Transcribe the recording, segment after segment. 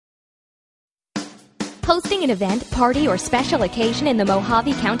Hosting an event, party, or special occasion in the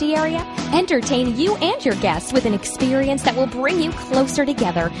Mohave County area? Entertain you and your guests with an experience that will bring you closer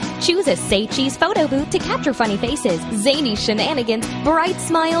together. Choose a Say Cheese photo booth to capture funny faces, zany shenanigans, bright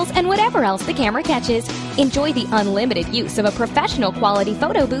smiles, and whatever else the camera catches. Enjoy the unlimited use of a professional quality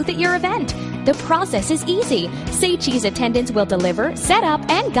photo booth at your event. The process is easy. Say Cheese attendants will deliver, set up,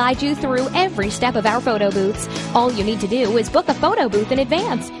 and guide you through every step of our photo booths. All you need to do is book a photo booth in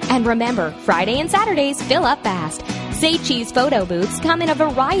advance. And remember, Friday and Saturdays fill up fast. Say Cheese photo booths come in a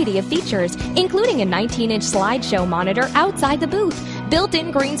variety of features, including a 19-inch slideshow monitor outside the booth,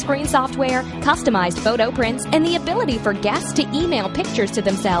 built-in green screen software, customized photo prints, and the ability for guests to email pictures to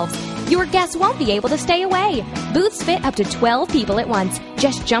themselves. Your guests won't be able to stay away. Booths fit up to 12 people at once.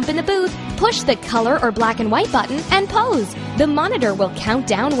 Just jump in the booth, push the color or black and white button, and pose. The monitor will count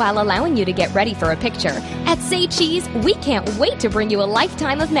down while allowing you to get ready for a picture. At Say Cheese, we can't wait to bring you a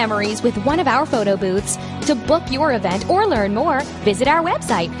lifetime of memories with one of our photo booths. To book your event or learn more, visit our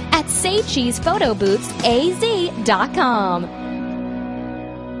website at saycheesephotoboothsaz.com.